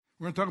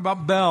We're going to talk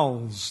about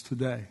bells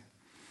today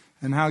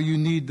and how you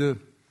need to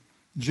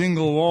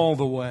jingle all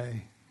the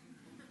way.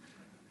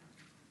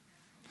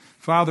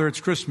 Father, it's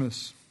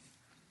Christmas.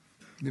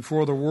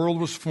 Before the world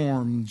was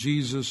formed,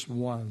 Jesus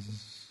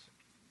was.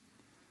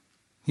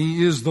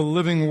 He is the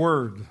living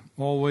Word,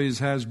 always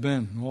has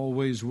been,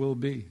 always will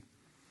be.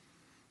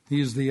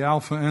 He is the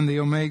Alpha and the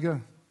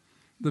Omega,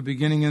 the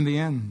beginning and the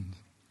end.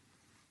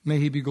 May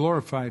He be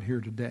glorified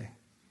here today,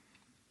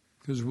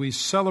 because we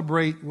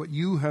celebrate what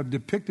you have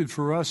depicted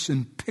for us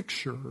in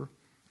picture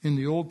in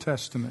the Old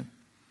Testament,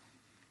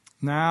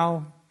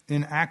 now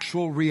in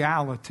actual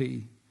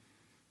reality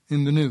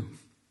in the New.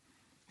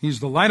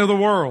 He's the light of the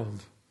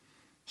world.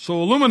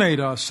 So illuminate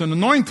us and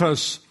anoint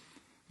us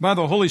by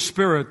the Holy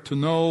Spirit to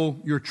know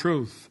your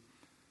truth.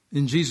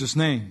 In Jesus'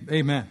 name,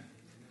 amen.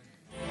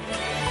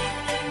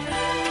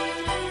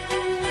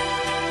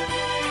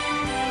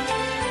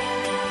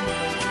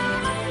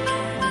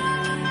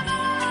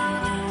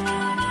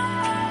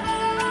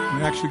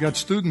 We actually got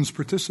students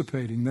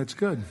participating. That's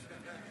good.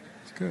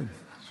 It's good.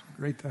 It's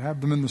great to have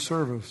them in the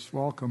service.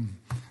 Welcome.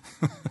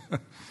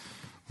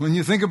 When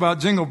you think about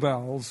jingle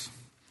bells,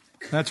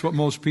 that's what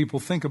most people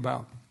think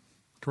about.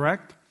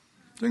 Correct?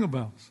 Jingle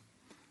bells.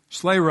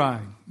 Sleigh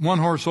ride.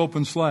 One-horse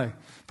open sleigh.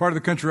 Part of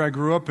the country I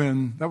grew up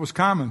in, that was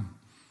common.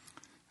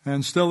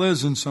 And still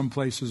is in some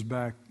places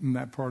back in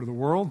that part of the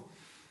world,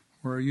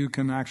 where you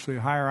can actually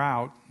hire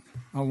out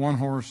a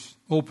one-horse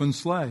open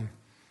sleigh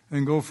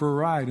and go for a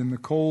ride in the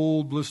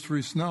cold,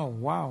 blistery snow.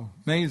 Wow,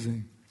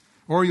 amazing.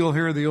 Or you'll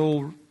hear the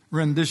old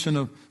rendition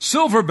of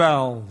Silver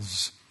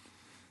Bells.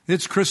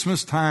 It's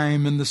Christmas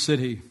time in the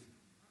city.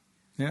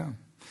 Yeah.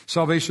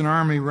 Salvation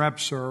Army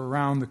reps are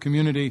around the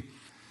community,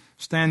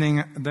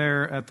 standing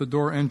there at the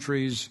door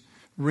entries,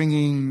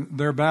 ringing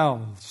their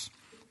bells,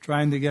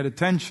 trying to get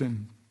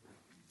attention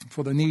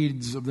for the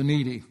needs of the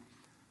needy.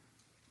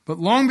 But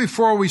long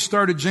before we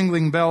started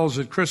jingling bells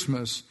at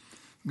Christmas,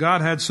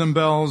 God had some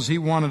bells He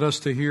wanted us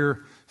to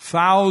hear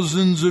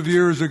thousands of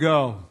years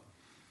ago.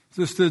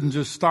 This didn't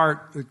just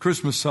start at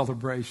Christmas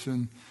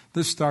celebration.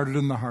 This started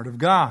in the heart of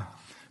God.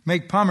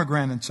 Make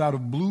pomegranates out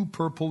of blue,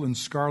 purple, and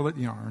scarlet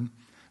yarn,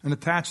 and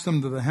attach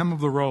them to the hem of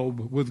the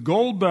robe with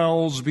gold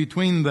bells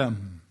between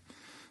them.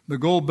 The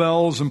gold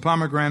bells and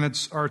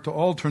pomegranates are to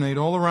alternate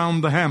all around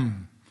the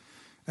hem.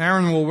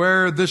 Aaron will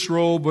wear this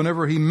robe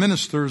whenever he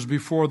ministers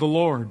before the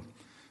Lord,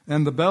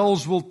 and the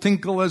bells will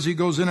tinkle as he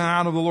goes in and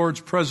out of the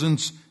Lord's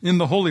presence in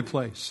the holy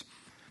place.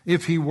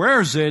 If he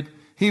wears it,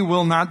 he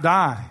will not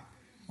die.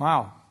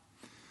 Wow.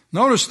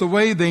 Notice the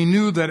way they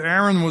knew that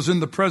Aaron was in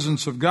the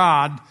presence of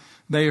God.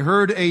 They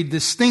heard a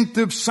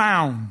distinctive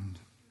sound.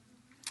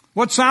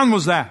 What sound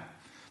was that?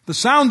 The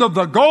sound of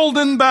the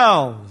golden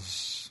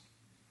bells.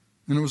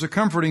 And it was a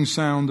comforting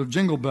sound of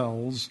jingle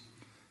bells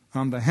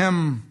on the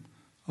hem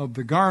of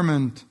the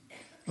garment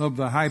of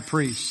the high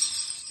priest.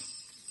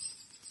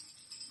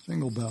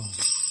 Jingle bells.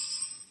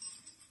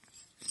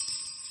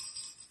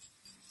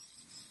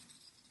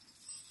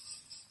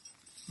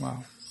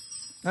 Wow.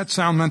 That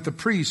sound meant the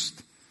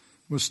priest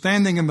was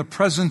standing in the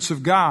presence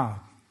of God.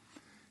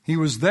 He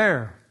was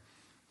there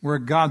where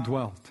God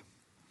dwelt.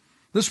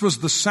 This was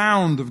the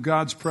sound of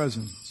God's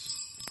presence.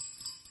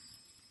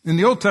 In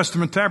the Old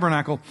Testament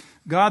tabernacle,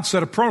 God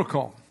set a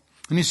protocol.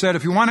 And He said,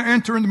 if you want to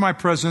enter into my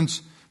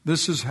presence,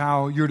 this is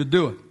how you're to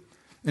do it.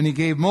 And He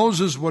gave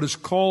Moses what is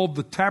called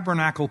the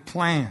tabernacle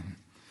plan.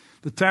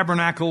 The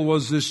tabernacle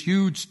was this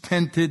huge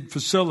tented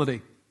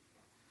facility.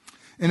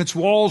 And its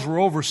walls were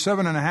over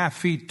 7.5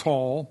 feet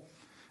tall.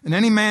 And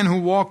any man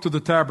who walked to the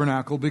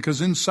tabernacle,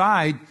 because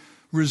inside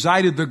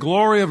resided the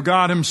glory of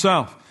God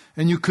Himself.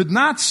 And you could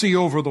not see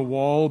over the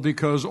wall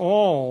because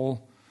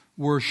all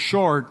were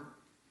short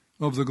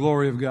of the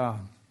glory of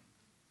God.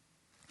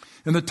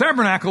 And the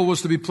tabernacle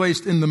was to be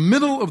placed in the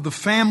middle of the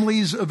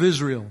families of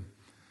Israel,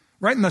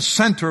 right in the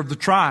center of the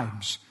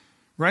tribes,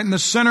 right in the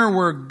center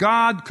where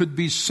God could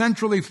be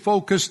centrally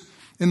focused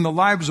in the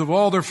lives of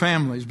all their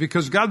families.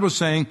 Because God was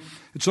saying,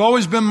 it's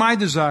always been my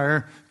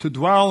desire to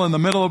dwell in the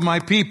middle of my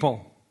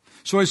people.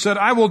 So He said,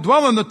 I will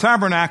dwell in the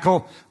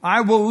tabernacle.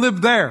 I will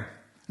live there.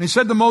 And He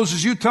said to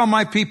Moses, you tell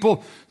my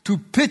people to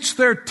pitch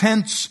their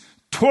tents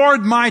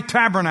toward my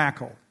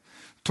tabernacle,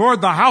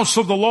 toward the house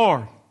of the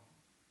Lord.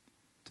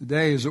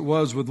 Today, as it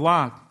was with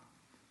Lot,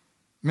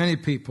 many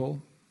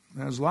people,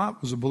 as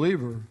Lot was a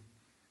believer,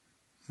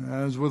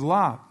 as with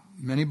Lot,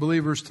 many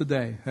believers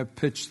today have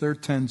pitched their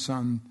tents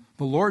on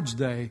the Lord's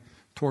day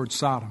toward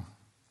Sodom,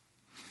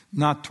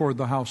 not toward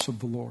the house of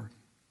the Lord.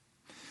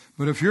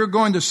 But if you're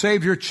going to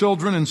save your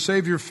children and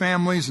save your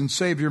families and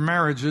save your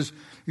marriages,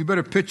 you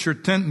better pitch your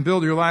tent and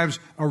build your lives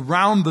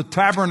around the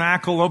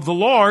tabernacle of the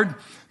Lord,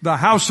 the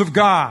house of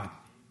God.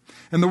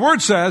 And the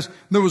Word says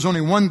there was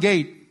only one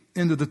gate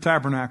into the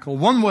tabernacle.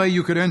 One way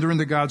you could enter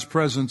into God's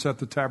presence at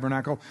the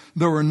tabernacle.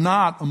 There were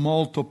not a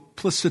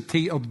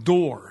multiplicity of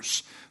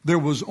doors. There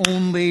was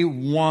only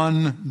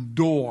one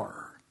door.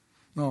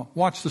 Now,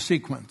 watch the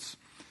sequence.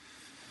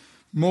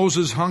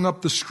 Moses hung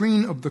up the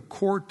screen of the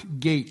court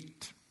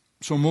gate.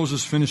 So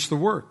Moses finished the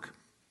work.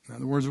 In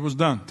other words, it was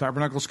done.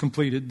 Tabernacle is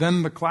completed.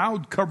 Then the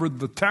cloud covered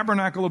the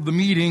tabernacle of the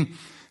meeting,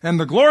 and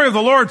the glory of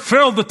the Lord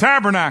filled the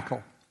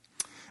tabernacle.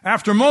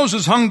 After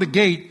Moses hung the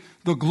gate,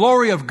 the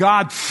glory of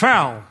God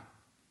fell,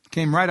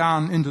 came right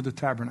on into the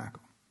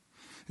tabernacle.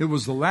 It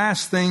was the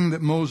last thing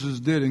that Moses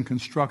did in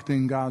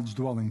constructing God's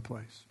dwelling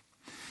place.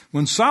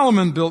 When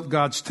Solomon built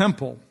God's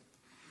temple,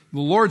 the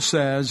Lord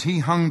says he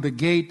hung the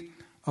gate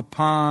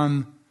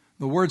upon,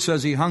 the word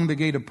says he hung the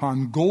gate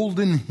upon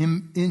golden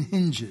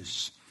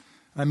hinges.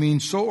 I mean,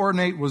 so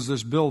ornate was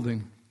this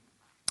building.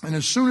 And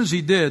as soon as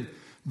he did,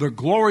 the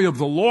glory of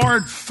the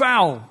Lord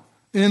fell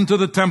into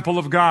the temple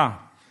of God.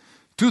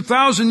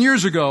 2,000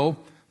 years ago,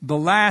 the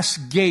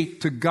last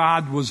gate to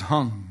God was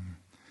hung.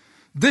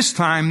 This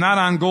time, not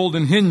on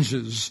golden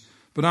hinges,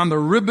 but on the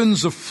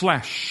ribbons of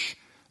flesh,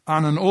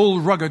 on an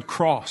old rugged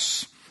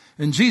cross.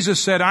 And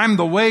Jesus said, I'm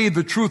the way,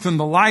 the truth, and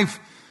the life.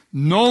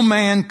 No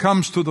man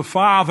comes to the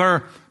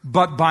Father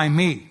but by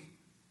me.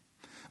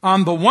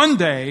 On the one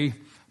day,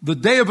 the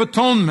Day of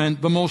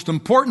Atonement, the most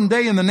important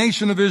day in the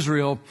nation of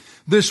Israel,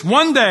 this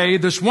one day,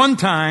 this one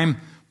time,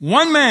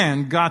 one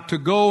man got to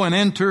go and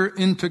enter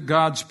into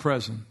God's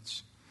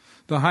presence.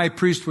 The high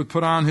priest would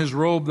put on his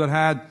robe that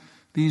had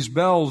these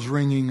bells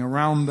ringing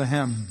around the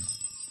hem.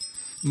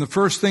 And the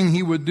first thing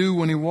he would do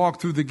when he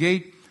walked through the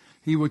gate,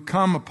 he would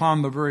come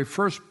upon the very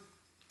first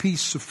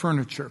piece of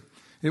furniture.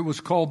 It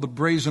was called the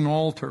brazen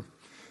altar.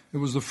 It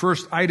was the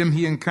first item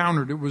he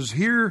encountered. It was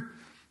here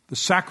the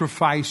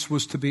sacrifice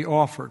was to be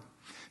offered.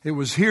 It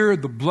was here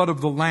the blood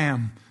of the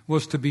lamb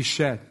was to be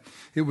shed.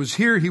 It was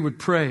here he would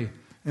pray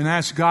and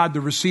ask God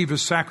to receive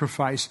his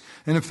sacrifice.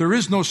 And if there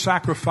is no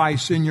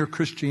sacrifice in your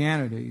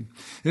Christianity,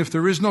 if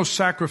there is no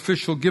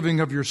sacrificial giving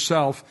of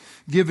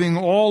yourself, giving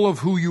all of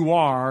who you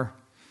are,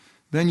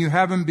 then you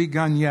haven't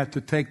begun yet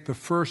to take the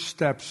first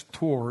steps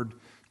toward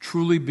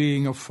truly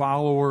being a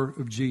follower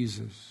of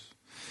Jesus.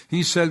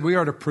 He said we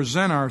are to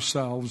present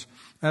ourselves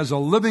as a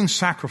living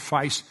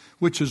sacrifice,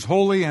 which is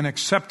holy and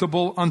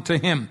acceptable unto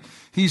him.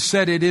 He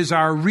said it is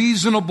our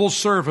reasonable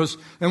service.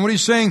 And what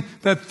he's saying,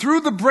 that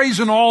through the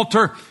brazen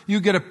altar, you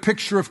get a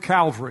picture of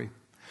Calvary.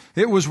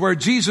 It was where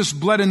Jesus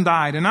bled and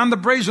died. And on the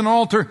brazen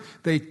altar,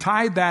 they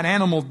tied that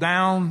animal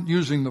down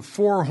using the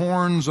four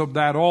horns of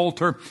that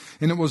altar,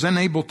 and it was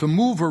unable to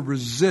move or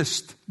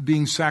resist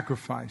being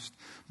sacrificed.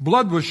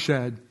 Blood was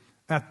shed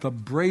at the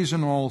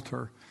brazen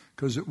altar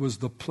because it was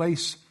the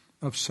place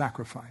of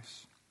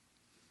sacrifice.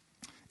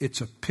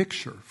 It's a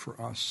picture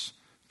for us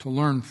to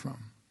learn from.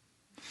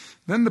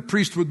 Then the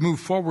priest would move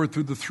forward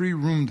through the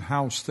three-roomed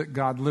house that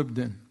God lived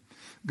in.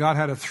 God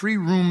had a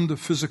three-roomed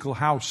physical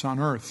house on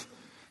earth.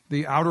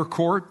 The outer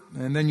court,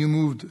 and then you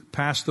moved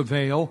past the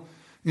veil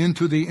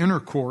into the inner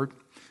court,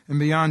 and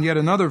beyond yet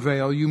another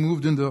veil, you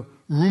moved into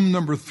room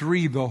number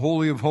 3, the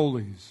Holy of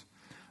Holies.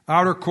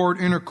 Outer court,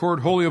 inner court,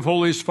 Holy of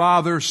Holies,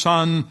 Father,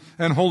 Son,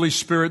 and Holy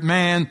Spirit,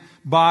 man,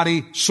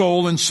 body,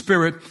 soul, and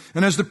spirit.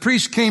 And as the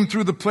priest came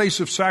through the place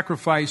of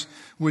sacrifice,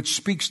 which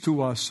speaks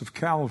to us of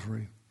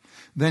Calvary,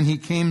 then he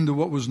came to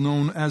what was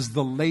known as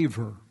the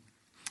laver.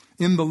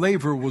 In the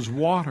laver was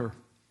water.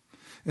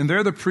 And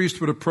there the priest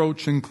would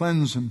approach and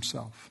cleanse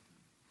himself.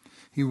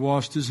 He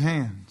washed his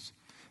hands.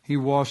 He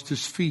washed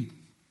his feet.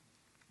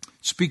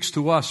 It speaks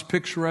to us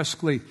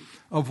picturesquely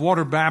of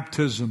water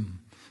baptism.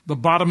 The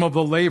bottom of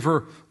the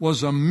laver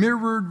was a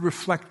mirrored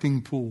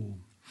reflecting pool.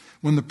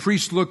 When the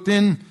priest looked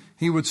in,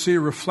 he would see a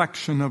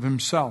reflection of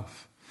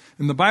himself.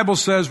 And the Bible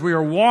says we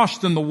are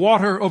washed in the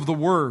water of the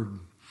Word.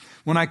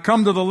 When I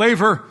come to the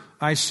laver,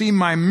 I see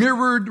my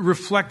mirrored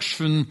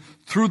reflection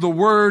through the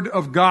Word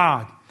of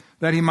God,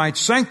 that he might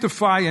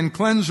sanctify and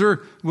cleanse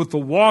her with the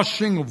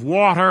washing of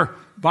water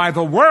by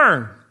the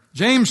Word.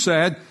 James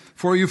said,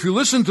 for if you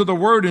listen to the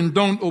Word and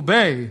don't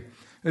obey,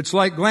 it's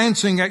like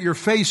glancing at your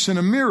face in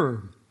a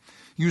mirror.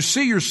 You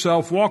see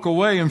yourself, walk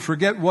away, and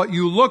forget what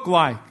you look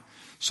like.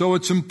 So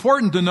it's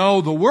important to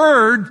know the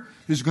Word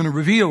is going to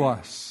reveal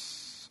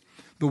us.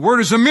 The Word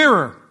is a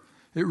mirror.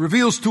 It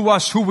reveals to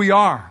us who we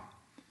are.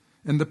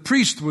 And the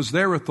priest was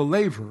there at the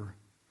laver,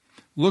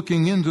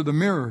 looking into the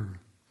mirror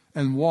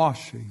and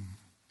washing.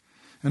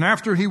 And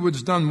after he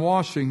was done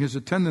washing, his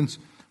attendants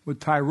would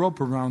tie rope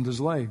around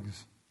his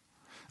legs.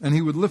 And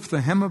he would lift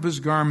the hem of his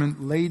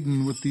garment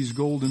laden with these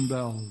golden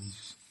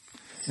bells.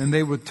 And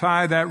they would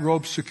tie that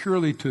rope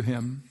securely to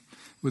him.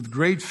 With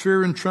great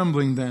fear and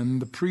trembling then,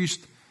 the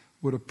priest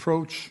would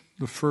approach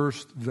the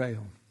first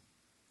veil.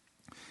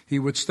 He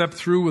would step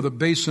through with a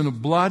basin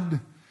of blood,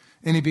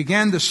 and he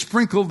began to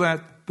sprinkle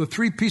the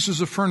 3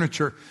 pieces of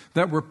furniture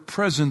that were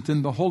present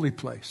in the holy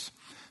place.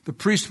 The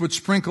priest would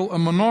sprinkle a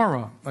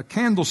menorah, a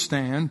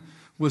candlestand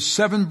with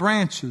 7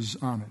 branches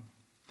on it.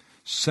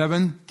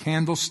 7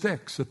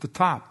 candlesticks at the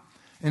top.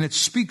 And it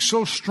speaks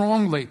so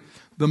strongly.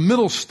 The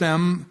middle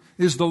stem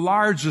is the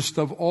largest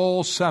of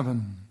all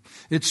 7.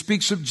 It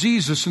speaks of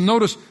Jesus. And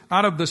notice,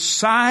 out of the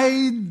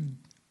side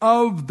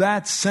of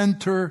that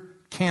center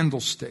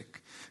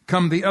candlestick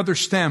come the other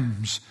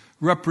stems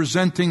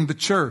representing the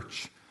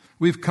church.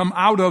 We've come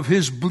out of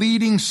his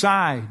bleeding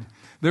side.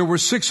 There were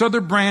 6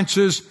 other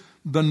branches,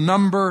 the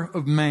number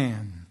of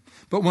man.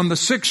 But when the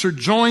six are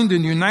joined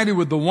and united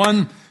with the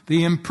one,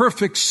 the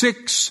imperfect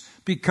six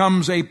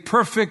becomes a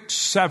perfect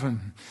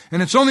seven.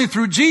 And it's only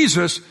through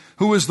Jesus,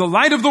 who is the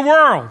light of the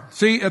world.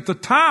 See, at the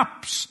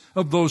tops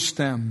of those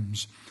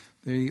stems,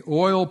 the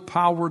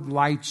oil-powered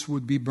lights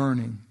would be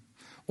burning.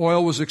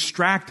 Oil was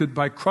extracted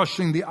by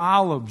crushing the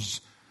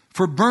olives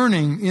for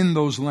burning in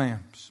those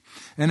lamps.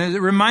 And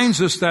it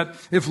reminds us that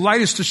if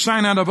light is to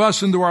shine out of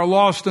us into our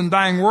lost and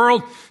dying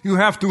world, you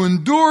have to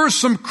endure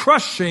some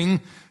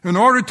crushing in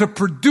order to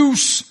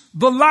produce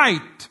the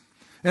light.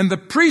 And the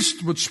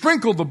priest would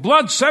sprinkle the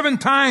blood 7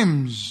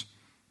 times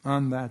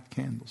on that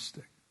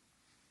candlestick,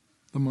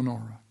 the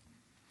menorah.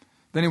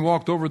 Then he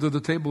walked over to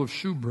the table of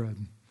shewbread.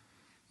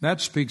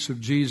 That speaks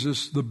of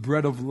Jesus, the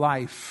bread of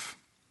life.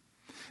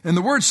 And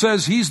the word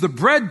says he's the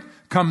bread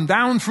come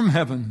down from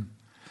heaven.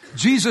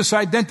 Jesus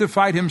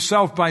identified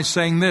himself by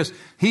saying this,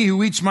 he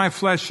who eats my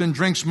flesh and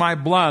drinks my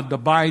blood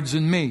abides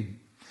in me,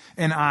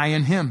 and I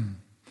in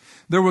him.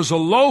 There was a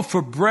loaf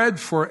of bread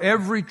for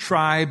every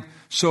tribe,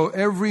 so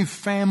every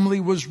family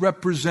was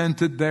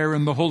represented there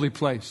in the holy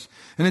place.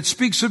 And it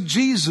speaks of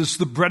Jesus,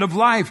 the bread of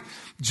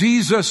life.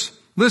 Jesus,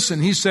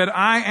 listen, he said,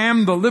 I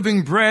am the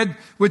living bread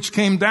which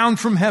came down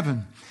from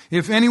heaven.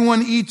 If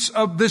anyone eats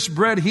of this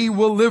bread, he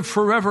will live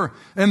forever.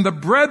 And the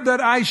bread that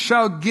I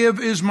shall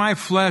give is my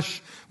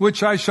flesh,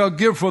 which I shall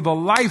give for the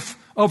life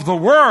of the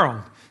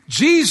world.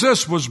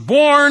 Jesus was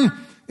born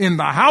in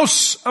the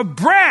house of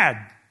bread.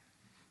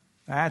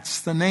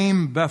 That's the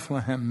name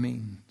Bethlehem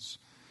means.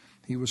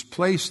 He was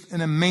placed in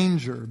a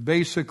manger,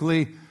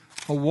 basically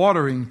a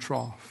watering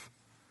trough.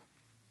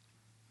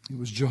 He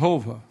was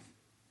Jehovah,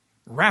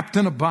 wrapped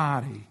in a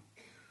body,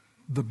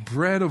 the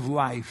bread of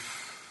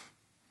life.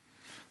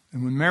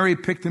 And when Mary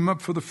picked him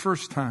up for the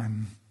first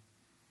time,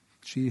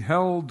 she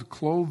held,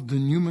 clothed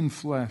in human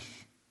flesh,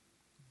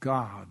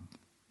 God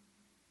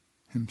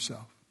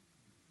himself.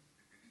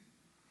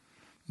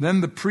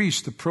 Then the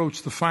priest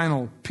approached the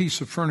final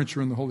piece of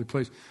furniture in the holy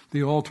place,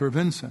 the altar of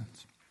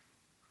incense.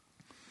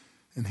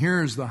 And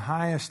here's the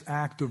highest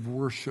act of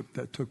worship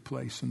that took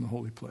place in the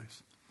holy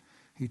place.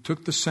 He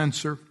took the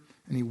censer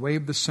and he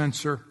waved the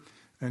censer,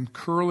 and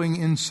curling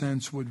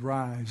incense would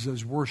rise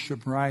as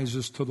worship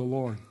rises to the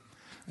Lord.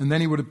 And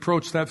then he would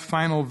approach that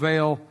final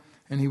veil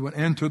and he would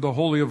enter the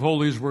Holy of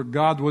Holies where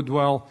God would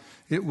dwell.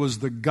 It was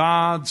the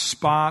God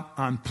spot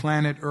on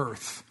planet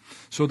Earth.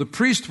 So the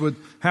priest would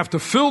have to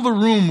fill the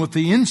room with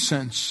the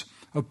incense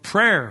of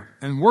prayer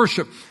and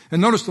worship.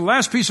 And notice the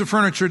last piece of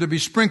furniture to be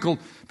sprinkled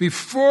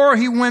before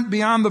he went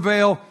beyond the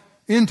veil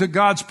into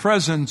God's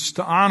presence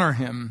to honor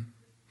him.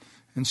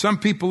 And some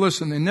people,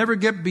 listen, they never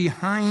get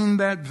behind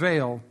that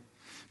veil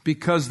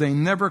because they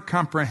never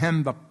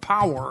comprehend the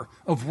power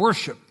of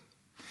worship.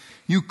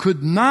 You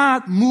could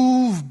not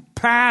move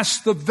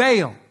past the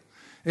veil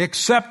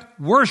except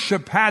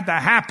worship had to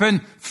happen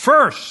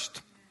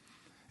first.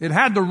 It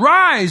had to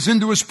rise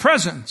into his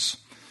presence.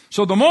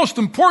 So the most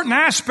important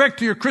aspect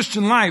to your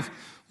Christian life,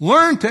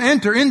 learn to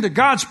enter into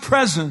God's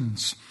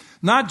presence,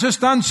 not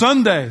just on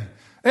Sunday,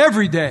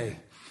 every day.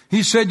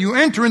 He said, you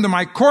enter into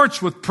my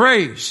courts with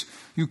praise.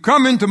 You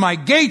come into my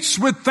gates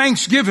with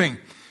thanksgiving.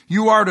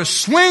 You are to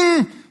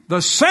swing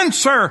the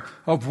censer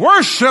of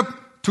worship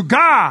to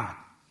God.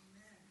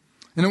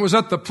 And it was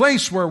at the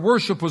place where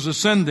worship was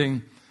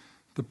ascending,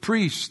 the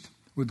priest,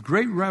 with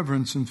great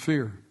reverence and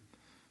fear,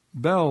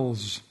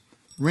 bells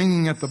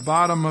ringing at the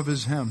bottom of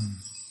his hem,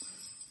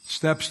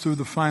 steps through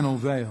the final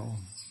veil.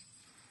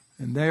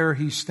 And there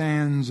he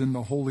stands in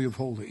the Holy of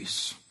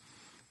Holies.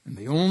 And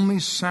the only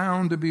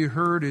sound to be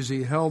heard as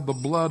he held the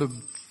blood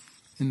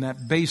in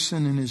that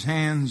basin in his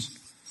hands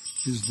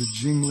is the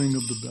jingling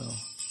of the bell.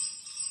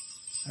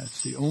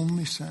 That's the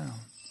only sound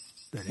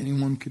that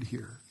anyone could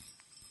hear.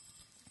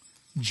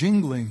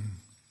 Jingling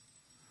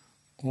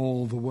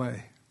all the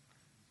way.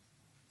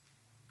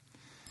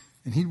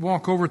 And he'd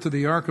walk over to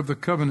the Ark of the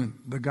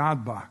Covenant, the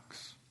God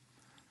box.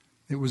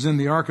 It was in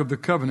the Ark of the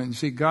Covenant. You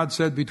see, God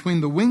said,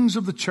 between the wings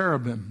of the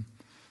cherubim,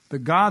 the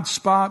God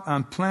spot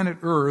on planet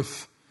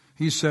Earth,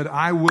 he said,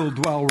 I will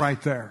dwell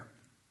right there.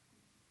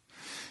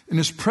 And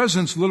his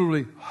presence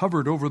literally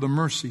hovered over the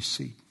mercy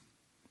seat.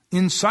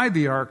 Inside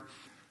the ark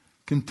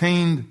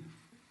contained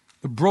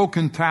the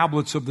broken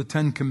tablets of the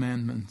 10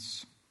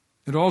 Commandments.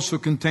 It also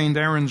contained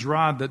Aaron's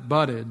rod that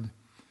budded,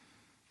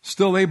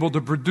 still able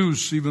to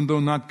produce, even though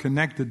not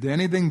connected to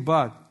anything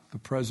but the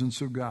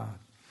presence of God.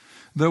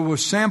 There were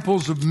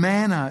samples of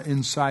manna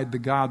inside the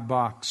God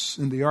box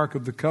in the Ark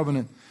of the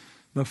Covenant,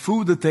 the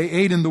food that they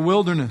ate in the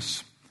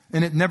wilderness.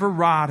 And it never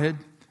rotted.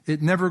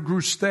 It never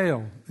grew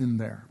stale in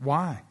there.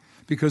 Why?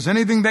 Because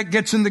anything that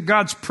gets into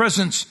God's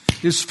presence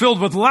is filled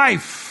with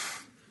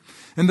life.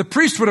 And the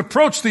priest would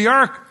approach the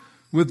ark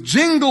with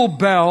jingle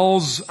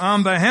bells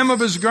on the hem of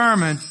his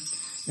garment,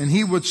 and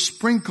he would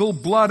sprinkle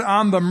blood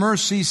on the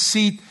mercy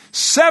seat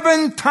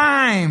 7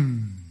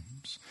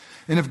 times.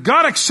 And if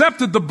God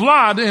accepted the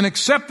blood and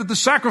accepted the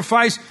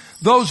sacrifice,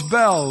 those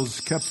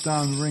bells kept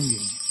on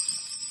ringing.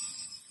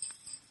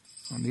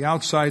 On the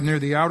outside, near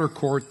the outer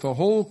court, the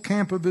whole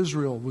camp of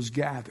Israel was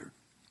gathered.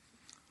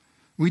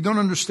 We don't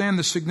understand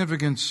the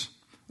significance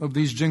of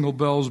these jingle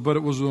bells, but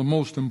it was the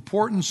most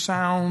important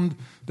sound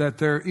that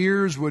their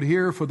ears would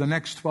hear for the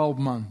next 12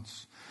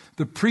 months.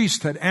 The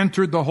priest had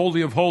entered the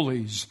Holy of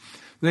Holies.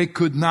 They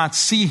could not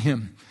see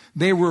him.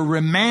 They were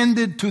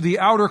remanded to the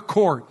outer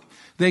court.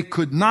 They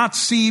could not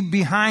see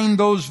behind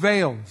those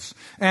veils.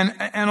 And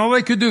all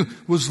they could do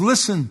was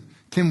listen.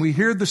 Can we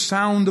hear the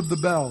sound of the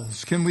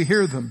bells? Can we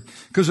hear them?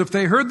 Because if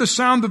they heard the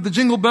sound of the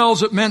jingle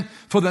bells, it meant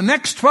for the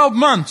next 12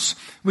 months,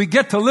 we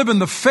get to live in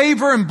the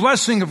favor and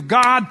blessing of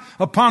God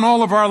upon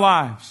all of our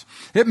lives.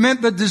 It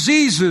meant that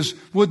diseases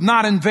would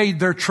not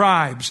invade their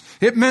tribes.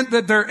 It meant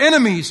that their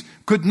enemies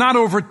could not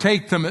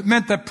overtake them. It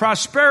meant that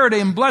prosperity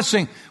and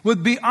blessing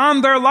would be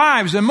on their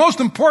lives. And most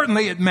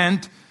importantly, it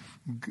meant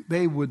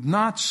they would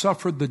not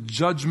suffer the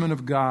judgment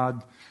of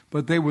God,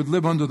 but they would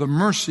live under the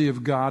mercy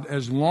of God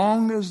as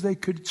long as they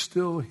could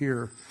still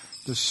hear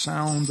the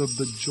sound of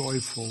the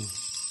joyful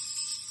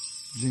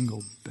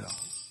jingle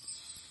bells.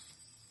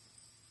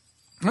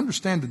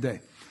 Understand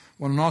today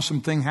what an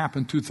awesome thing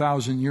happened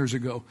 2,000 years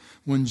ago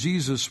when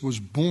Jesus was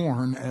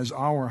born as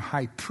our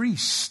high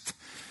priest.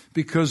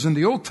 Because in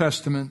the Old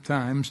Testament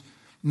times,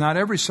 not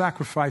every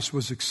sacrifice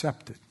was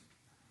accepted.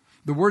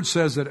 The word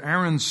says that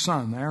Aaron's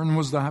son, Aaron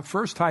was the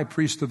first high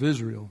priest of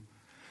Israel.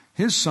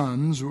 His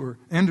sons were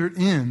entered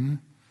in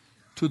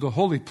to the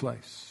holy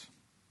place.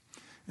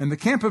 And the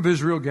camp of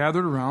Israel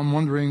gathered around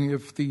wondering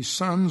if these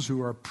sons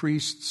who are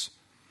priests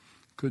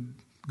could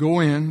go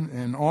in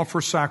and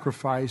offer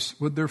sacrifice.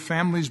 Would their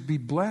families be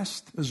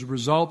blessed as a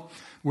result?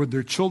 Would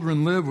their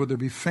children live? Would there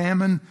be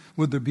famine?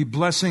 Would there be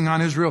blessing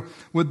on Israel?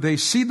 Would they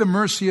see the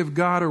mercy of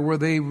God, or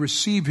would they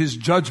receive his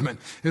judgment?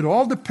 It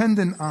all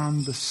depended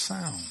on the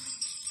sound.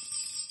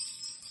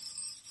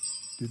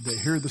 Did they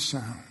hear the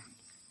sound?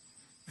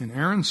 And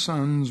Aaron's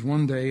sons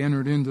one day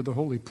entered into the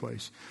holy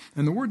place.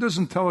 And the word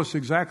doesn't tell us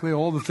exactly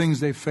all the things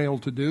they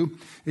failed to do.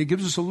 It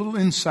gives us a little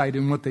insight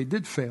in what they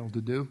did fail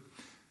to do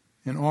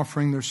in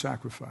offering their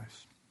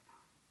sacrifice.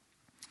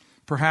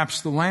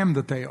 Perhaps the lamb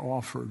that they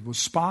offered was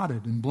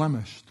spotted and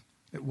blemished.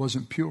 It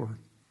wasn't pure.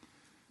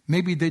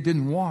 Maybe they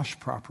didn't wash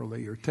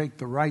properly or take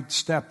the right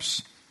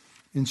steps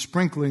in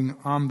sprinkling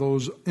on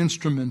those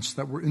instruments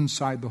that were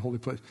inside the holy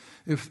place.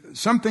 If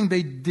something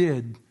they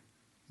did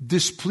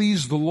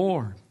displeased the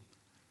Lord,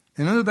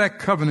 and under that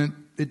covenant,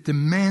 it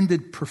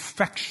demanded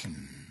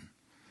perfection.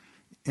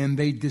 And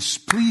they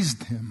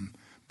displeased him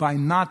by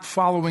not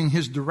following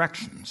his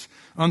directions.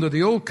 Under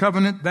the old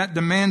covenant, that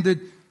demanded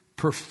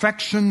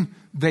perfection.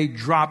 They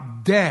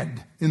dropped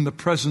dead in the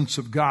presence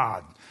of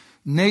God.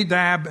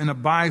 Nadab and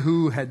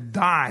Abihu had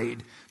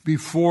died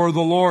before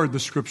the Lord, the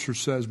scripture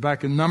says.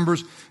 Back in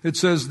Numbers, it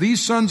says,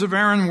 these sons of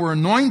Aaron were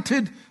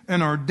anointed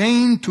and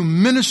ordained to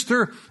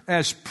minister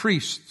as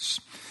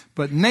priests.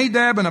 But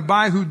Nadab and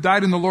Abihu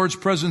died in the Lord's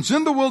presence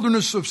in the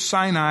wilderness of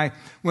Sinai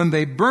when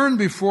they burned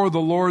before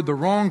the Lord the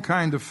wrong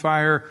kind of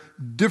fire,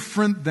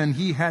 different than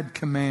he had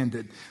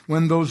commanded.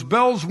 When those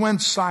bells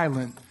went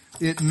silent,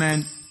 it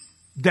meant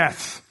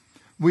death.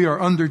 We are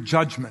under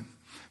judgment.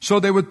 So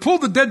they would pull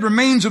the dead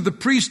remains of the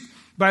priest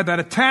by that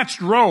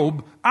attached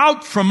robe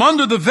out from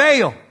under the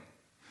veil.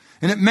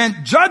 And it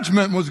meant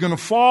judgment was going to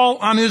fall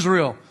on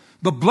Israel.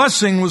 The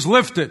blessing was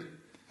lifted.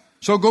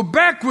 So go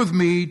back with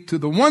me to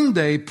the one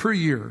day per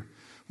year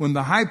when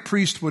the high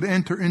priest would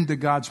enter into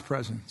God's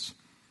presence.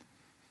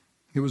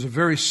 It was a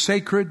very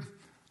sacred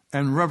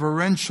and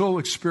reverential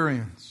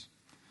experience.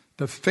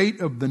 The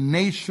fate of the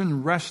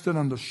nation rested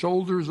on the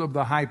shoulders of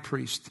the high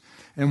priest.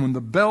 And when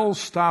the bells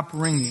stopped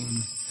ringing,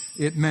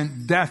 it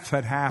meant death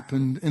had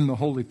happened in the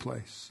holy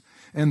place.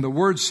 And the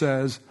word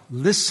says,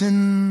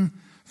 listen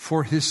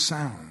for his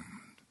sound.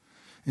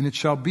 And it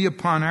shall be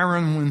upon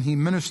Aaron when he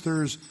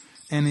ministers,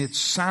 and its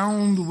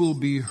sound will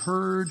be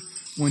heard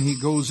when he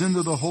goes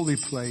into the holy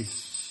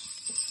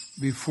place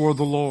before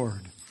the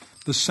Lord.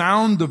 The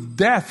sound of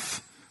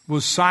death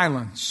was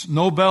silence,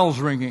 no bells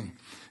ringing.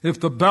 If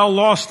the bell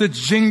lost its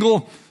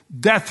jingle,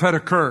 death had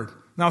occurred.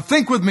 Now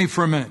think with me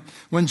for a minute.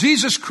 When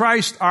Jesus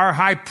Christ, our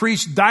high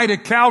priest, died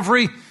at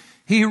Calvary,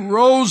 he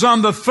rose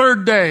on the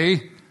third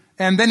day,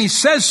 and then he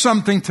says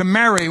something to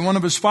Mary, one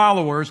of his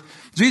followers.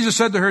 Jesus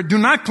said to her, do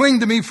not cling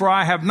to me, for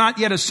I have not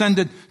yet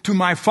ascended to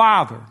my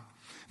Father.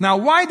 Now,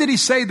 why did he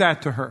say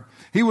that to her?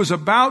 He was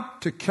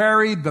about to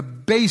carry the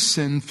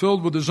basin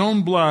filled with his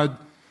own blood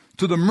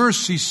to the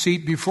mercy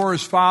seat before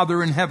his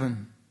Father in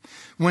heaven.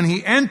 When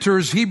he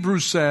enters,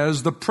 Hebrews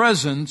says, the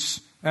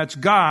presence, that's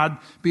God,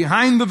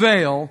 behind the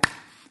veil,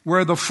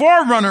 where the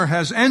forerunner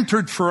has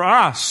entered for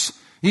us,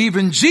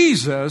 even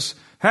Jesus,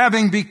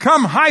 having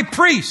become high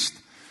priest.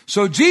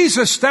 So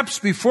Jesus steps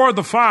before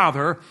the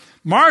Father,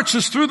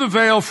 marches through the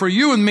veil for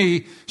you and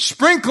me,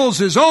 sprinkles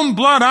his own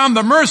blood on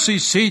the mercy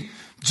seat.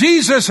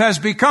 Jesus has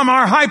become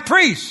our high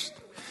priest.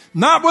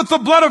 Not with the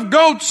blood of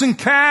goats and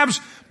calves,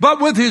 but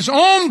with his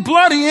own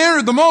blood he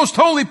entered the most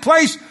holy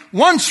place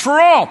once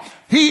for all.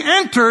 He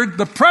entered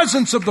the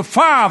presence of the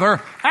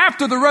Father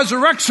after the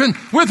resurrection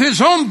with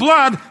his own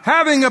blood,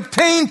 having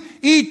obtained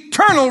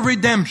eternal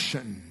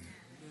redemption.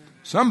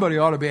 Somebody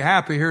ought to be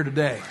happy here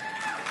today.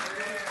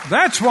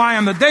 That's why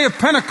on the day of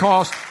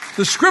Pentecost,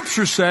 the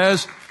scripture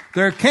says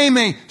there came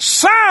a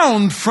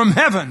sound from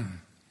heaven.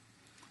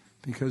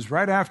 Because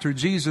right after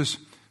Jesus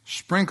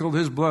sprinkled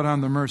his blood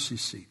on the mercy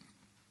seat,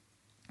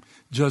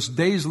 just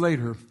days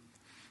later,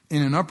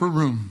 in an upper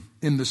room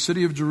in the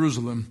city of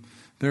Jerusalem,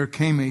 there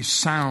came a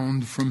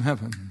sound from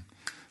heaven.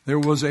 There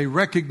was a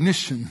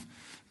recognition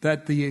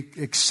that the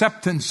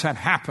acceptance had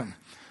happened.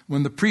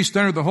 When the priest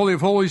entered the Holy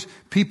of Holies,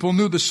 people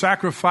knew the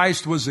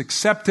sacrifice was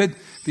accepted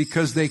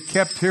because they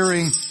kept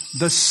hearing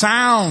the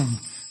sound.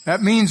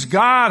 That means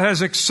God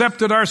has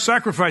accepted our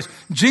sacrifice.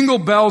 Jingle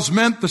bells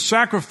meant the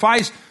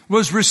sacrifice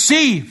was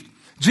received.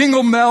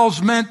 Jingle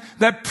bells meant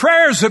that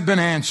prayers have been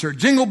answered.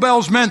 Jingle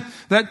bells meant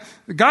that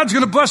God's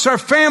going to bless our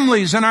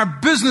families and our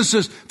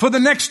businesses for the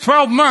next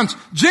 12 months.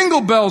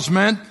 Jingle bells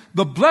meant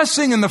the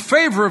blessing and the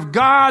favor of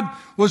God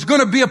was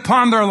going to be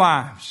upon their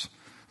lives.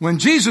 When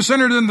Jesus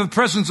entered into the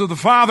presence of the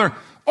Father,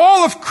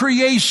 all of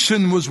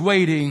creation was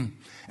waiting,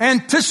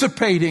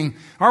 anticipating.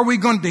 Are we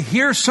going to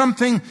hear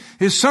something?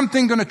 Is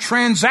something going to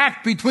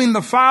transact between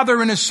the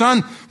Father and His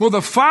Son? Will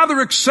the Father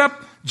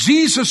accept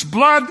Jesus'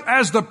 blood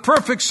as the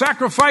perfect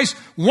sacrifice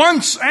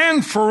once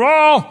and for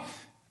all?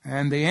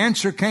 And the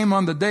answer came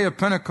on the day of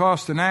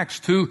Pentecost in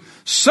Acts 2.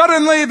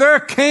 Suddenly there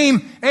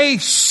came a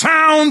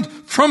sound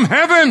from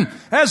heaven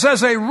as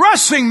a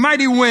rushing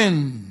mighty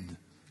wind.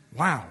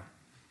 Wow.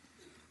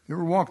 You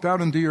ever walked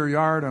out into your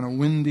yard on a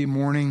windy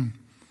morning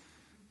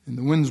and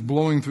the wind's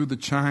blowing through the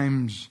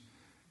chimes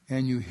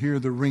and you hear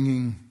the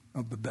ringing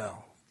of the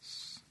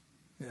bells?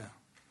 Yeah.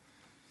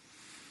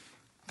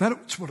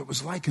 That's what it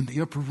was like in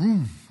the upper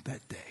room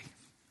that day.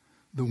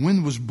 The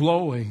wind was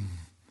blowing.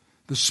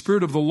 The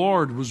Spirit of the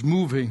Lord was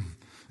moving.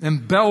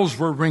 And bells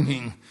were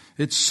ringing.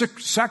 It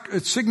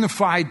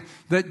signified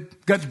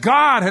that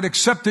God had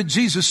accepted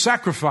Jesus'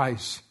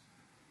 sacrifice.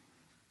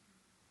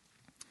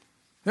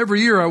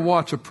 Every year I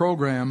watch a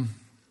program,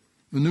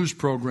 the news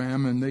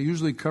program, and they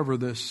usually cover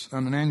this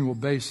on an annual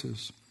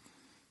basis.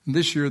 And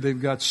this year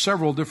they've got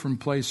several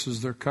different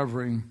places they're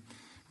covering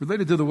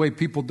related to the way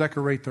people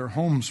decorate their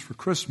homes for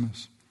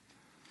Christmas.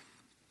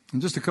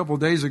 And just a couple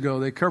of days ago,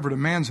 they covered a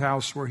man's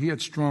house where he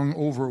had strung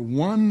over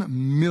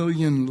 1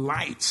 million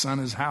lights on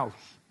his house.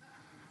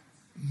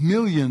 1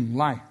 million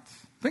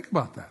lights. Think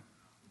about that.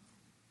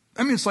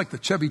 I mean, it's like the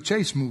Chevy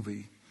Chase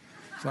movie.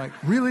 It's like,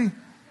 really?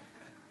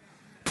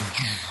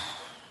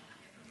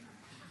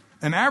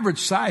 An average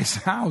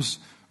sized house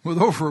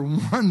with over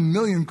 1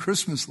 million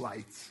Christmas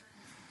lights.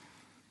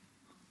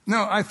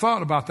 Now, I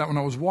thought about that when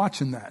I was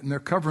watching that, and they're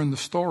covering the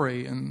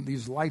story, and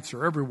these lights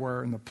are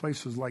everywhere, and the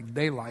place is like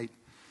daylight.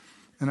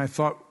 And I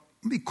thought,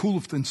 it'd be cool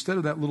if instead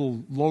of that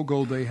little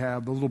logo they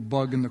have, the little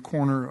bug in the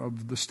corner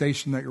of the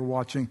station that you're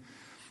watching,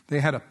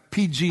 they had a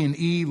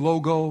PG&E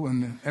logo,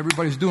 and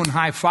everybody's doing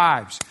high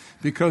fives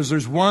because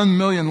there's 1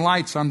 million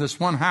lights on this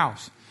one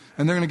house.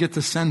 And they're going to get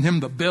to send him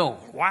the bill.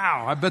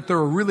 Wow, I bet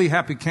they're really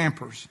happy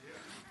campers.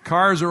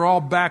 Cars are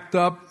all backed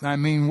up,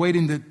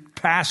 waiting to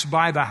pass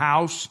by the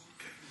house.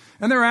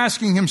 And they're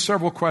asking him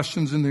several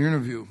questions in the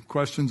interview.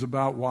 Questions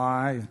about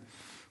why,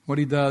 what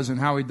he does, and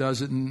how he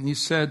does it. And he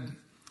said,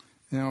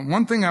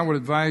 one thing I would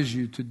advise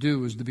you to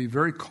do is to be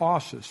very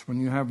cautious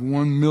when you have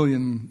 1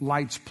 million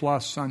lights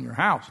plus on your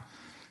house,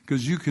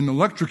 because you can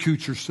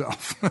electrocute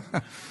yourself.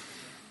 And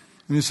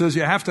he says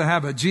you have to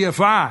have a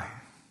GFI.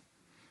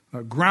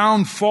 A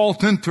ground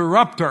fault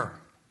interrupter.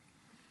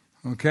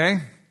 Okay?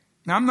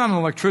 Now, I'm not an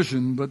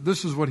electrician, but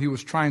this is what he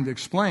was trying to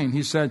explain.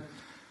 He said,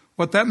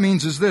 what that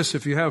means is this: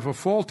 if you have a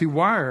faulty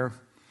wire,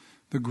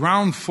 the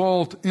ground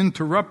fault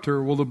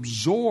interrupter will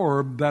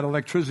absorb that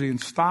electricity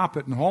and stop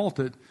it and halt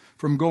it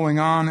from going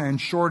on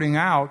and shorting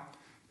out,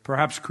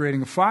 perhaps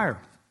creating a fire.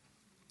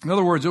 In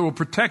other words, it will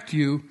protect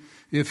you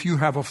if you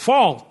have a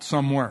fault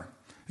somewhere.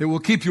 It will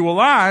keep you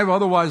alive,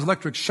 otherwise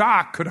electric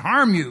shock could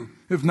harm you,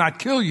 if not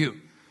kill you.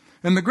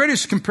 And the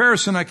greatest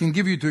comparison I can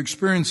give you to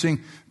experiencing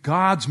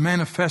God's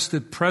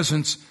manifested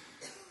presence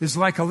is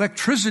like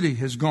electricity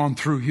has gone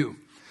through you.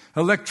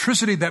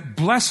 Electricity that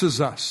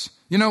blesses us.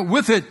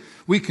 With it,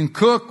 we can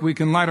cook, we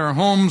can light our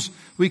homes,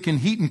 we can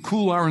heat and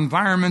cool our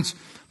environments,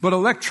 but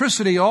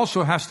electricity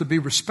also has to be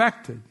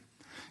respected.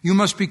 You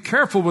must be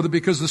careful with it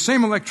because the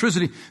same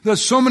electricity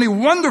does so many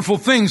wonderful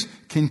things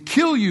can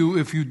kill you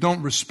if you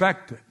don't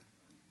respect it.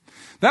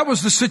 That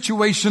was the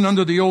situation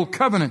under the old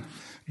covenant.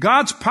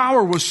 God's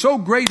power was so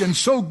great and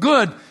so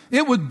good,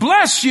 it would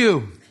bless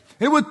you.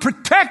 It would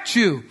protect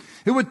you.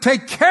 It would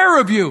take care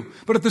of you.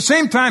 But at the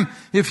same time,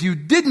 if you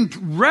didn't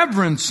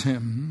reverence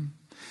Him,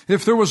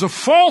 if there was a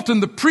fault in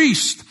the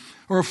priest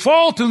or a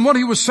fault in what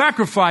he was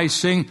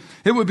sacrificing,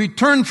 it would be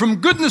turned from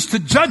goodness to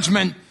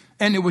judgment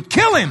and it would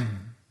kill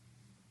him.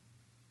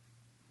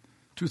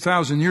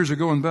 2,000 years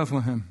ago in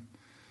Bethlehem,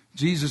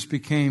 Jesus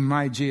became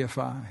my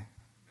GFI.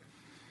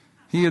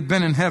 He had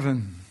been in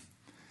heaven.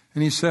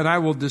 And he said, I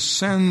will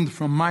descend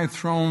from my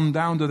throne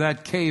down to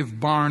that cave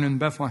barn in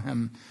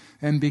Bethlehem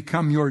and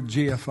become your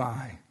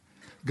GFI.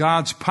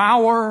 God's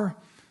power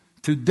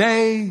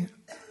today,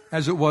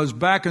 as it was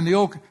back in the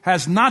old,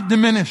 has not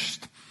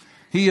diminished.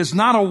 He is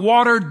not a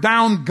watered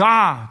down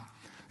God.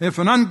 If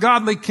an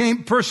ungodly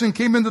person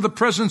came into the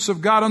presence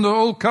of God under the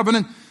old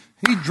covenant,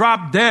 He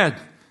dropped dead.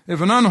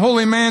 If an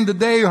unholy man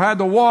today had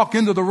to walk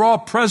into the raw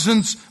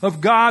presence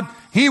of God,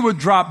 he would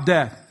drop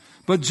dead.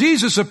 But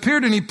Jesus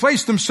appeared and he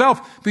placed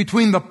himself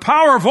between the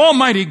power of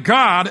Almighty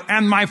God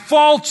and my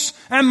faults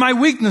and my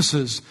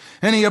weaknesses.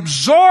 And he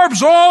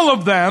absorbs all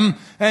of them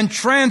and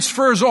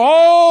transfers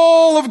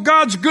all of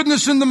God's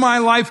goodness into my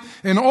life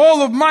and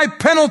all of my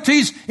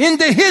penalties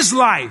into his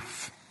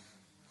life.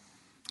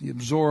 He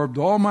absorbed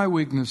all my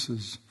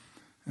weaknesses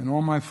and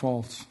all my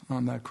faults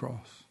on that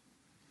cross.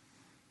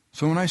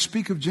 So when I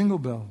speak of jingle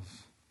bells,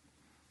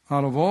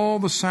 out of all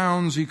the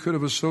sounds he could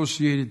have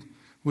associated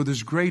with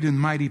his great and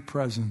mighty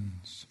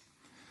presence,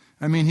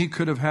 I mean, he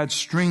could have had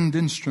stringed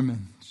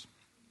instruments.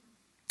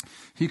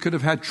 He could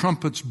have had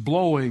trumpets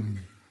blowing,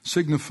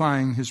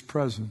 signifying his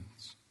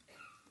presence.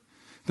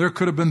 There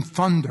could have been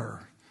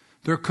thunder.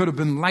 There could have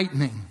been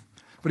lightning.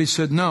 But he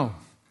said, no,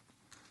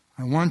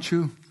 I want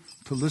you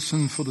to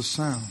listen for the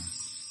sound.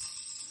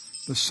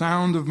 The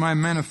sound of my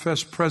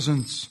manifest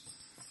presence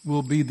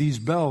will be these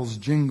bells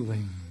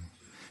jingling.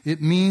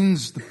 It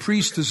means the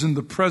priest is in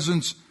the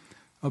presence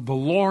of the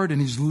Lord and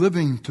he's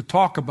living to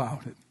talk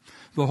about it.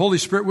 The Holy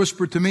Spirit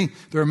whispered to me,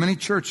 there are many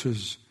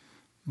churches,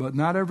 but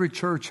not every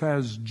church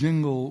has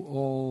jingle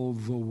all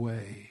the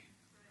way.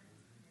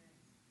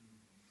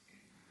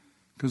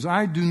 Because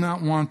I do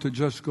not want to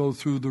just go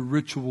through the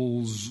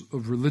rituals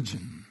of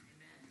religion.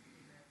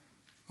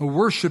 A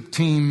worship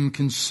team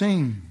can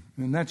sing,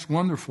 and that's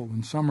wonderful,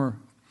 and some are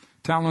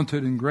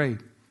talented and great.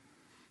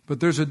 But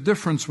there's a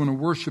difference when a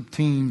worship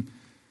team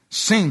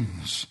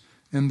sings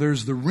and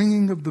there's the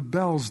ringing of the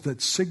bells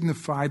that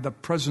signify the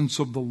presence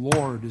of the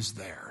Lord is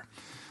there.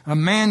 A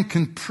man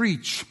can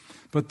preach,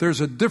 but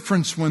there's a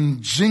difference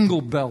when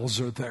jingle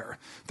bells are there.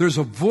 There's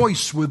a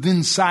voice within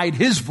inside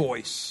his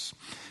voice.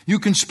 You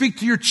can speak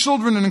to your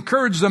children and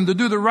encourage them to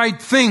do the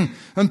right thing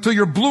until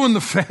you're blue in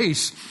the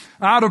face,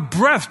 out of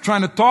breath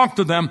trying to talk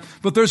to them.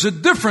 But there's a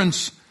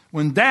difference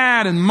when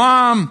dad and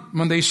mom,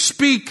 when they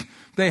speak,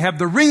 they have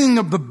the ringing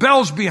of the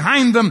bells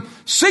behind them,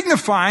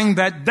 signifying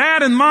that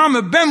dad and mom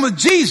have been with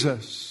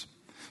Jesus.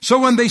 So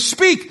when they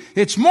speak,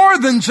 it's more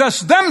than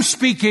just them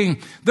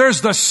speaking.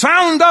 There's the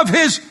sound of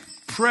his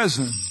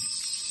presence.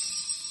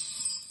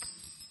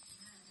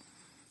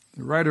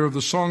 The writer of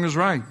the song is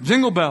right.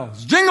 Jingle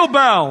bells, jingle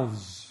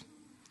bells.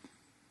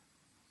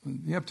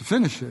 You have to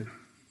finish it.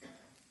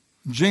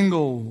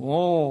 Jingle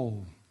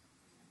all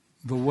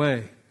the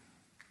way.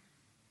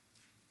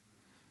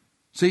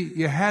 See,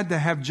 you had to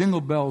have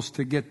jingle bells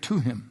to get to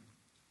him.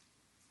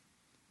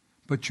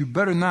 But you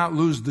better not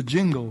lose the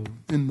jingle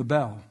in the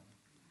bell.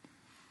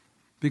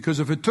 Because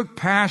if it took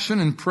passion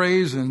and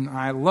praise and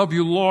I love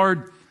you,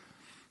 Lord,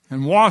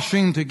 and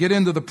washing to get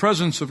into the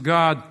presence of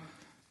God,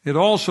 it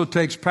also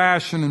takes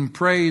passion and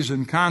praise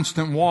and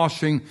constant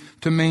washing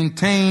to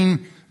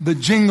maintain the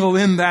jingle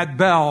in that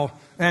bell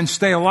and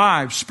stay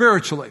alive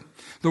spiritually.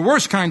 The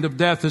worst kind of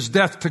death is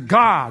death to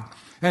God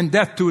and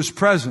death to his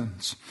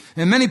presence.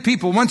 And many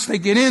people, once they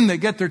get in, they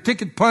get their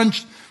ticket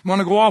punched, want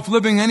to go off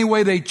living any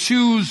way they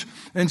choose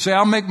and say,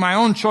 I'll make my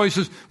own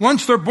choices.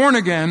 Once they're born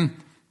again,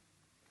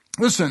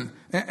 listen,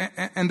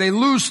 and they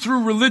lose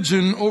through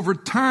religion over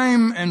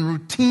time and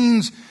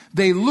routines,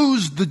 they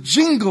lose the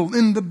jingle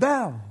in the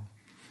bell.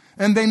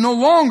 And they no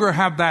longer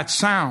have that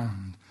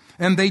sound.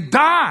 And they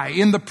die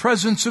in the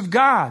presence of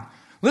God.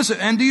 Listen,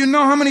 and do you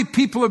know how many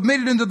people have made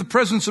it into the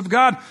presence of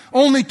God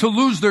only to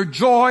lose their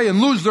joy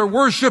and lose their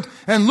worship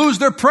and lose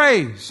their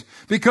praise?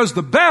 Because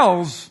the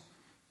bells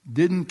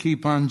didn't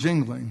keep on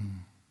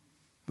jingling.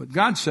 But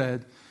God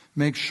said,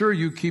 make sure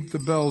you keep the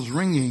bells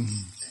ringing.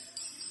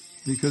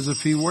 Because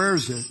if he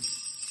wears it,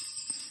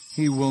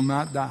 he will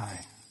not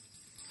die.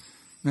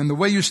 And the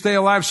way you stay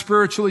alive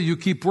spiritually, you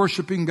keep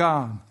worshiping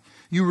God.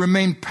 You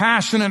remain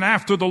passionate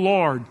after the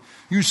Lord.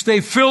 You stay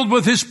filled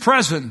with his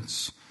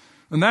presence.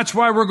 And that's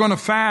why we're going to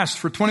fast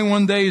for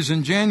 21 days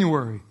in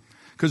January.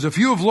 Because if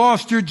you have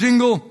lost your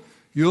jingle,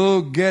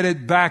 you'll get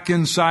it back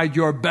inside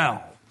your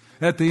bell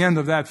at the end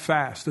of that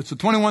fast. It's a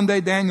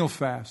 21-day Daniel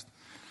fast,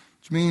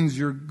 which means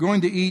you're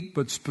going to eat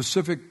but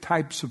specific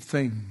types of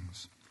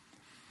things.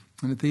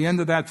 And at the end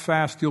of that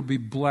fast, you'll be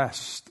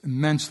blessed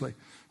immensely.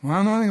 Well, I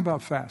don't know anything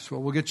about fast.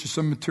 Well, we'll get you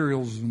some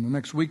materials in the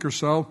next week or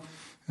so.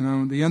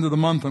 And at the end of the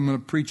month, I'm going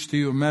to preach to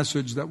you a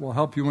message that will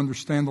help you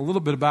understand a little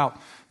bit about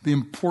the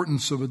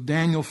importance of a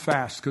Daniel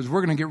fast, because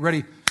we're going to get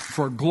ready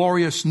for a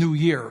glorious new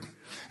year.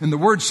 And the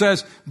word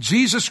says,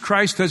 Jesus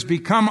Christ has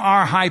become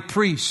our high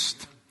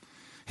priest.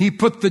 He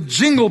put the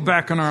jingle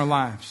back in our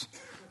lives.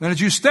 And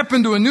as you step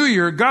into a new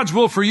year, God's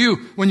will for you,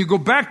 when you go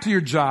back to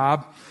your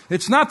job,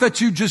 it's not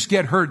that you just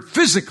get hurt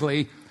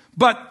physically,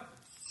 but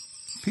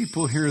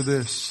people hear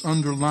this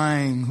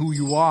underlying who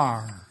you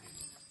are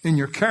in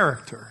your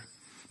character,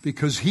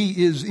 because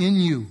he is in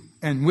you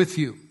and with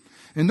you.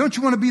 And don't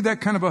you want to be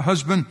that kind of a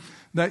husband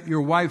that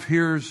your wife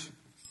hears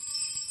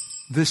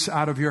this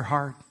out of your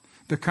heart?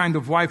 The kind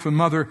of wife and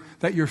mother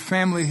that your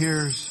family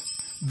hears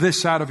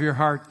this out of your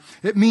heart?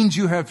 It means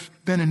you have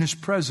been in his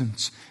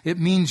presence. It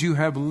means you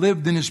have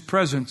lived in his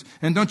presence.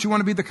 And don't you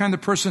want to be the kind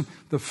of person,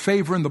 the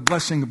favor and the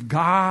blessing of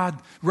God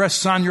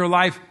rests on your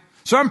life?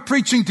 So I'm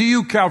preaching to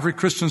you, Calvary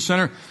Christian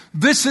Center.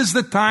 This is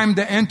the time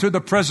to enter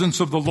the presence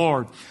of the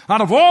Lord.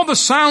 Out of all the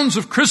sounds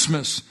of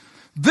Christmas,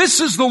 this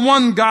is the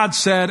one God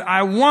said,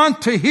 I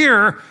want to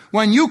hear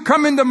when you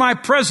come into my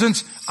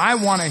presence. I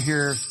want to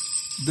hear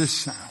this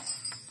sound.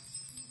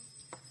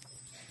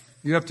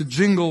 You have to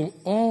jingle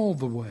all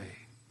the way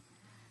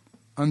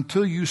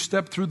until you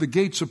step through the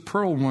gates of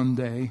pearl one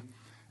day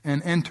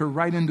and enter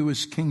right into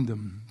his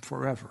kingdom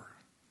forever.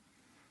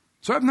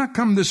 So I've not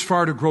come this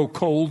far to grow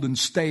cold and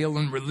stale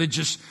and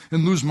religious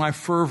and lose my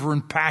fervor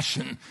and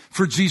passion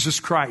for Jesus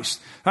Christ.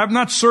 I've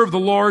not served the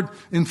Lord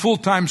in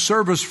full-time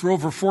service for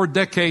over 4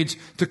 decades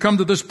to come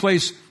to this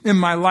place in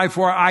my life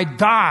where I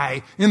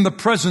die in the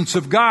presence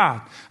of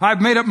God.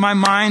 I've made up my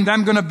mind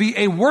I'm going to be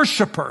a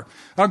worshiper,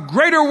 a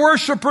greater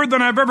worshiper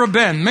than I've ever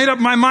been. Made up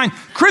my mind.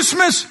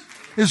 Christmas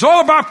is all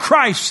about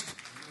Christ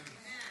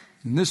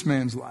in this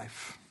man's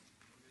life.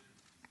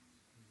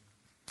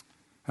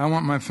 I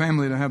want my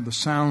family to have the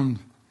sound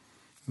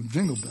of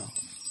jingle bells,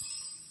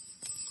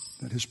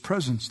 that his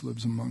presence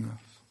lives among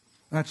us.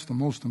 That's the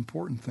most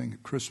important thing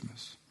at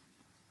Christmas.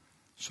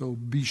 So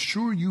be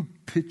sure you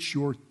pitch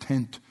your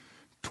tent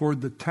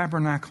toward the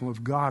tabernacle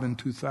of God in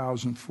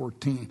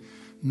 2014,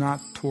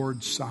 not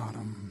toward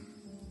Sodom.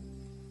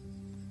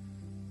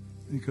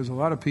 Because a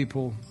lot of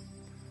people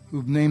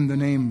who've named the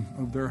name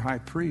of their high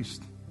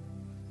priest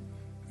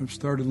have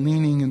started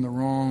leaning in the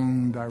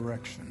wrong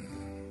direction.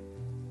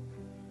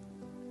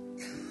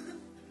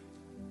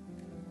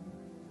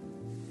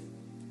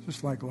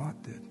 Just like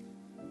Lot did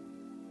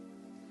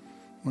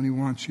when he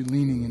wants you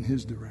leaning in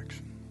his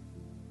direction.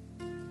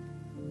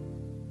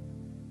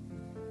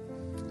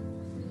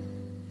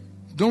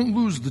 Don't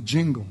lose the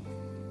jingle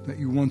that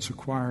you once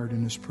acquired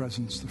in his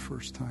presence the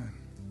first time.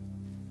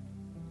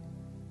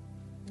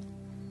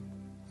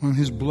 When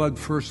his blood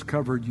first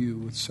covered you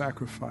with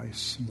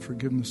sacrifice and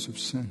forgiveness of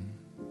sin,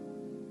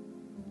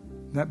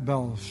 that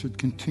bell should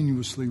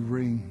continuously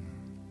ring.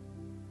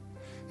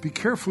 Be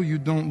careful you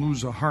don't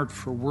lose a heart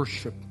for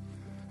worship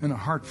and a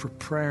heart for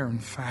prayer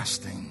and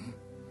fasting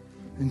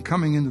and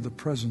coming into the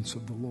presence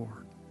of the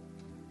Lord.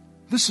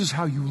 This is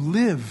how you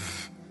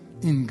live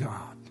in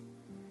God,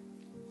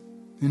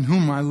 in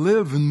whom I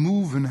live and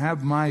move and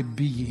have my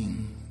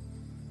being.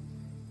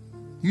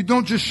 You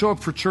don't just show up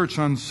for church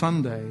on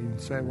Sunday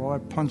and say, well, I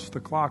punched the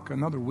clock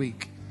another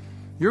week.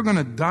 You're going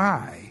to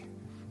die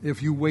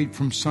if you wait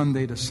from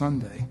Sunday to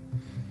Sunday.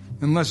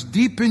 Unless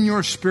deep in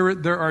your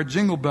spirit there are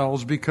jingle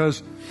bells,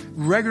 because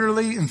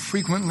regularly and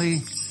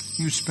frequently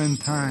you spend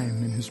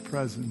time in his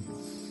presence.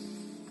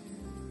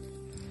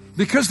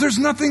 Because there's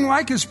nothing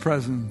like his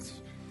presence.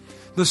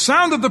 The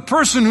sound of the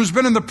person who's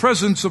been in the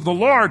presence of the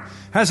Lord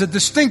has a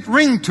distinct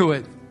ring to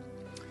it.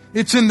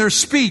 It's in their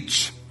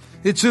speech.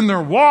 It's in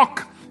their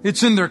walk.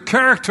 It's in their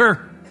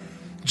character.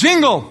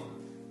 Jingle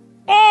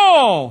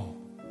all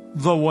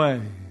the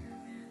way.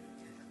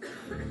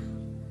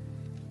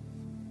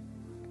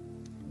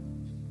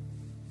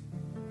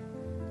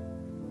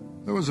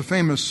 There was a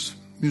famous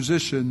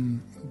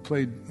musician who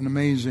played an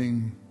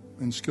amazing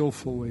and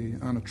skillfully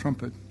on a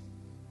trumpet,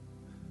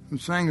 who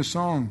sang a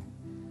song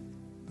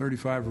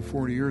 35 or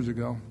 40 years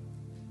ago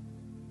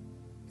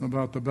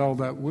about the bell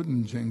that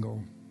wouldn't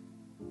jingle.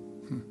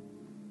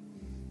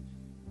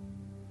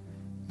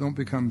 Don't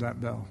become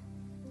that bell.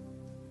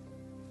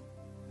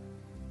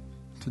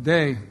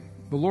 Today,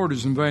 the Lord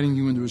is inviting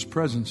you into his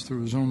presence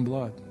through his own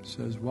blood. He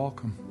says,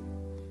 welcome.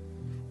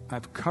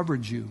 I've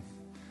covered you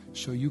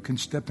so you can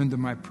step into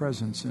my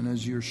presence. And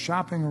as you're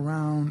shopping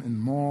around in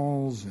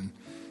malls and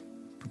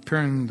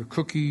preparing the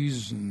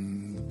cookies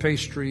and the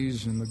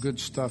pastries and the good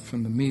stuff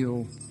and the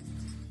meal,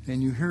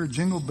 and you hear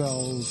jingle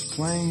bells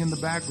playing in the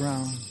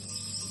background,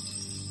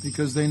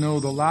 because they know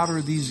the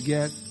louder these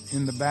get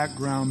in the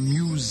background,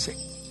 music,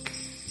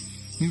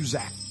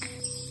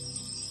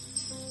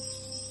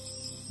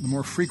 the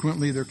more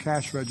frequently their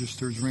cash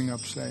registers ring up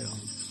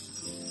sales.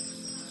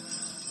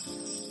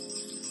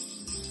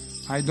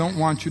 I don't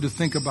want you to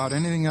think about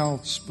anything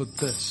else but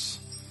this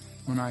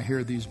when I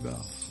hear these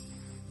bells.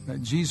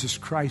 That Jesus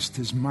Christ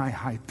is my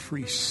high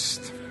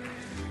priest.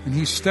 And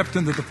he stepped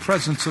into the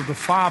presence of the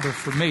Father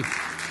for me.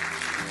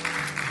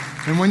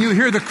 And when you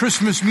hear the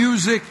Christmas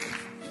music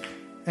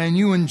and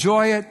you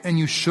enjoy it, and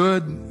you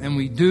should, and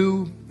we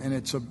do, and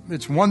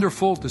it's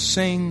wonderful to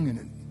sing,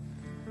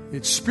 and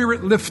it's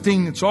spirit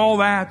lifting, it's all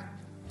that.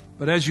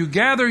 But as you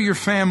gather your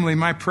family,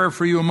 my prayer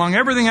for you among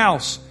everything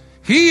else,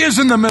 he is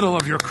in the middle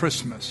of your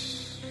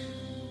Christmas.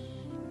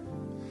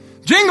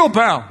 Jingle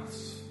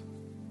bells.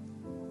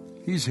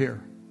 He's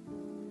here.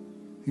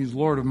 He's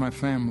Lord of my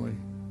family.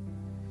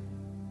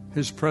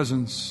 His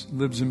presence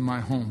lives in my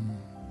home.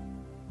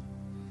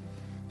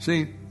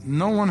 See,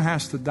 no one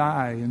has to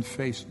die and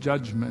face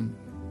judgment,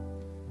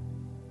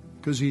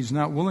 because he's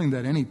not willing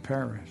that any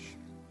perish.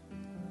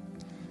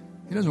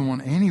 He doesn't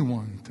want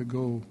anyone to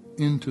go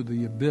into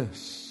the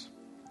abyss.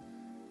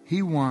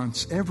 He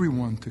wants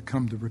everyone to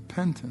come to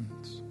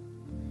repentance.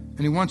 And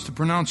he wants to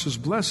pronounce his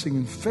blessing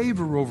and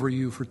favor over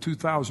you for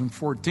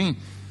 2014.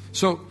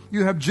 So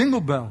you have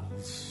jingle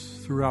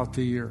bells throughout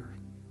the year.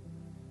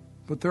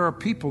 But there are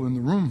people in the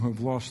room who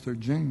have lost their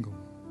jingle.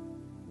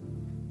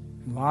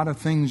 A lot of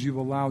things you've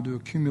allowed to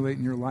accumulate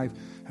in your life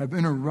have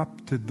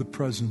interrupted the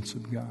presence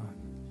of God.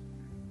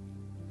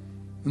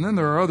 And then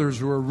there are others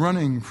who are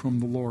running from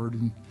the Lord,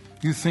 and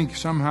you think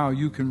somehow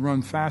you can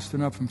run fast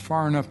enough and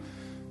far enough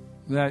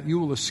that you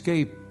will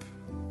escape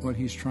what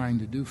He's trying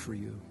to do for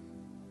you.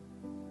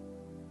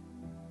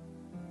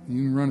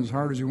 You can run as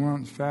hard as you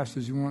want, as fast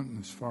as you want, and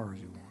as far as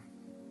you want.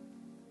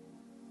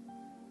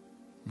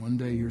 One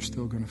day you're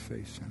still going to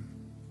face Him.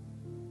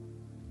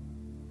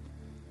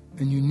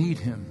 And you need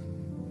Him.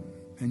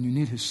 And you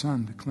need His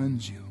Son to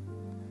cleanse you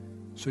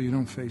so you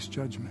don't face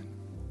judgment.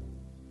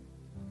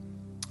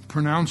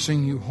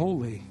 Pronouncing you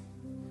holy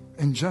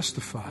and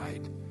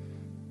justified.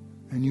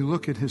 And you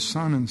look at His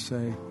Son and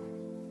say,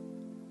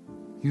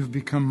 you've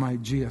become my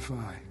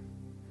GFI.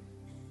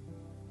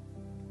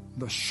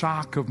 The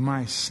shock of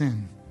my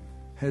sin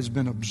has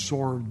been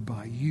absorbed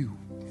by you.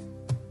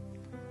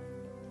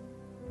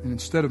 And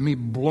instead of me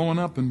blowing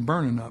up and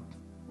burning up,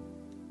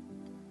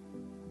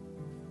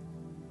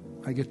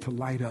 I get to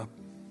light up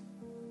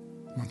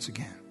once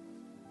again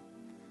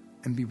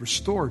and be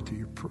restored to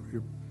your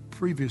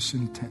previous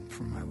intent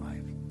for my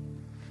life.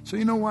 So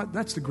you know what?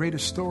 That's the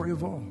greatest story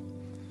of all.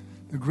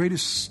 The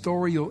greatest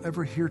story you'll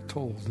ever hear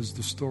told is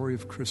the story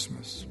of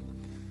Christmas.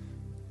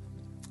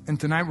 And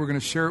tonight we're going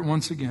to share it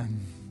once again.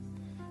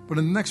 But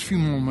in the next few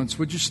moments,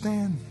 would you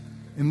stand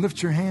and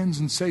lift your hands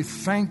and say,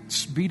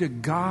 thanks be to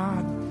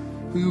God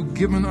who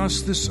given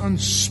us this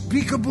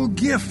unspeakable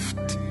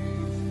gift.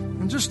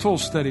 And just hold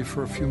steady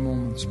for a few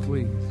moments,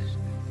 please.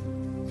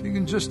 If you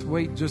can just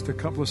wait just a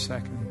couple of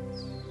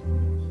seconds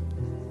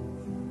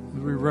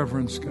as we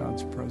reverence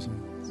God's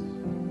presence.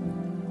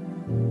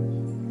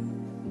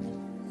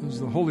 As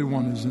the Holy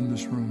One is in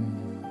this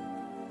room.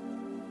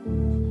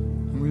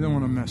 And we don't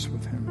want to mess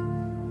with Him.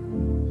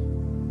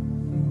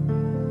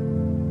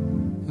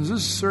 This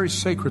is very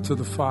sacred to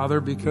the Father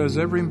because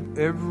every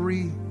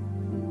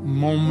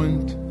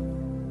moment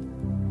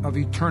of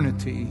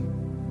eternity,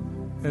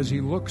 as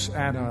He looks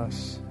at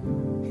us,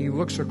 He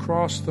looks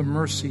across the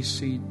mercy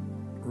seat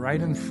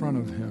right in front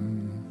of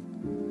Him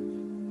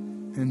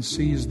and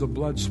sees the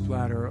blood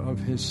splatter of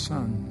His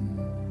Son.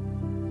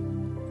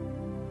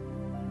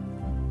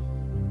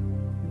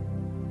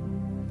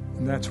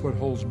 And that's what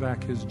holds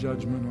back His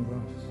judgment of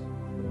us.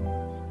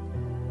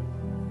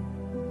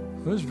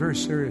 This is very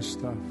serious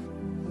stuff.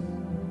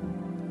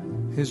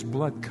 His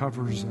blood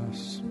covers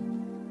us.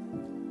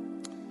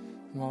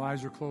 While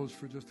eyes are closed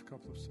for just a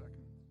couple of seconds.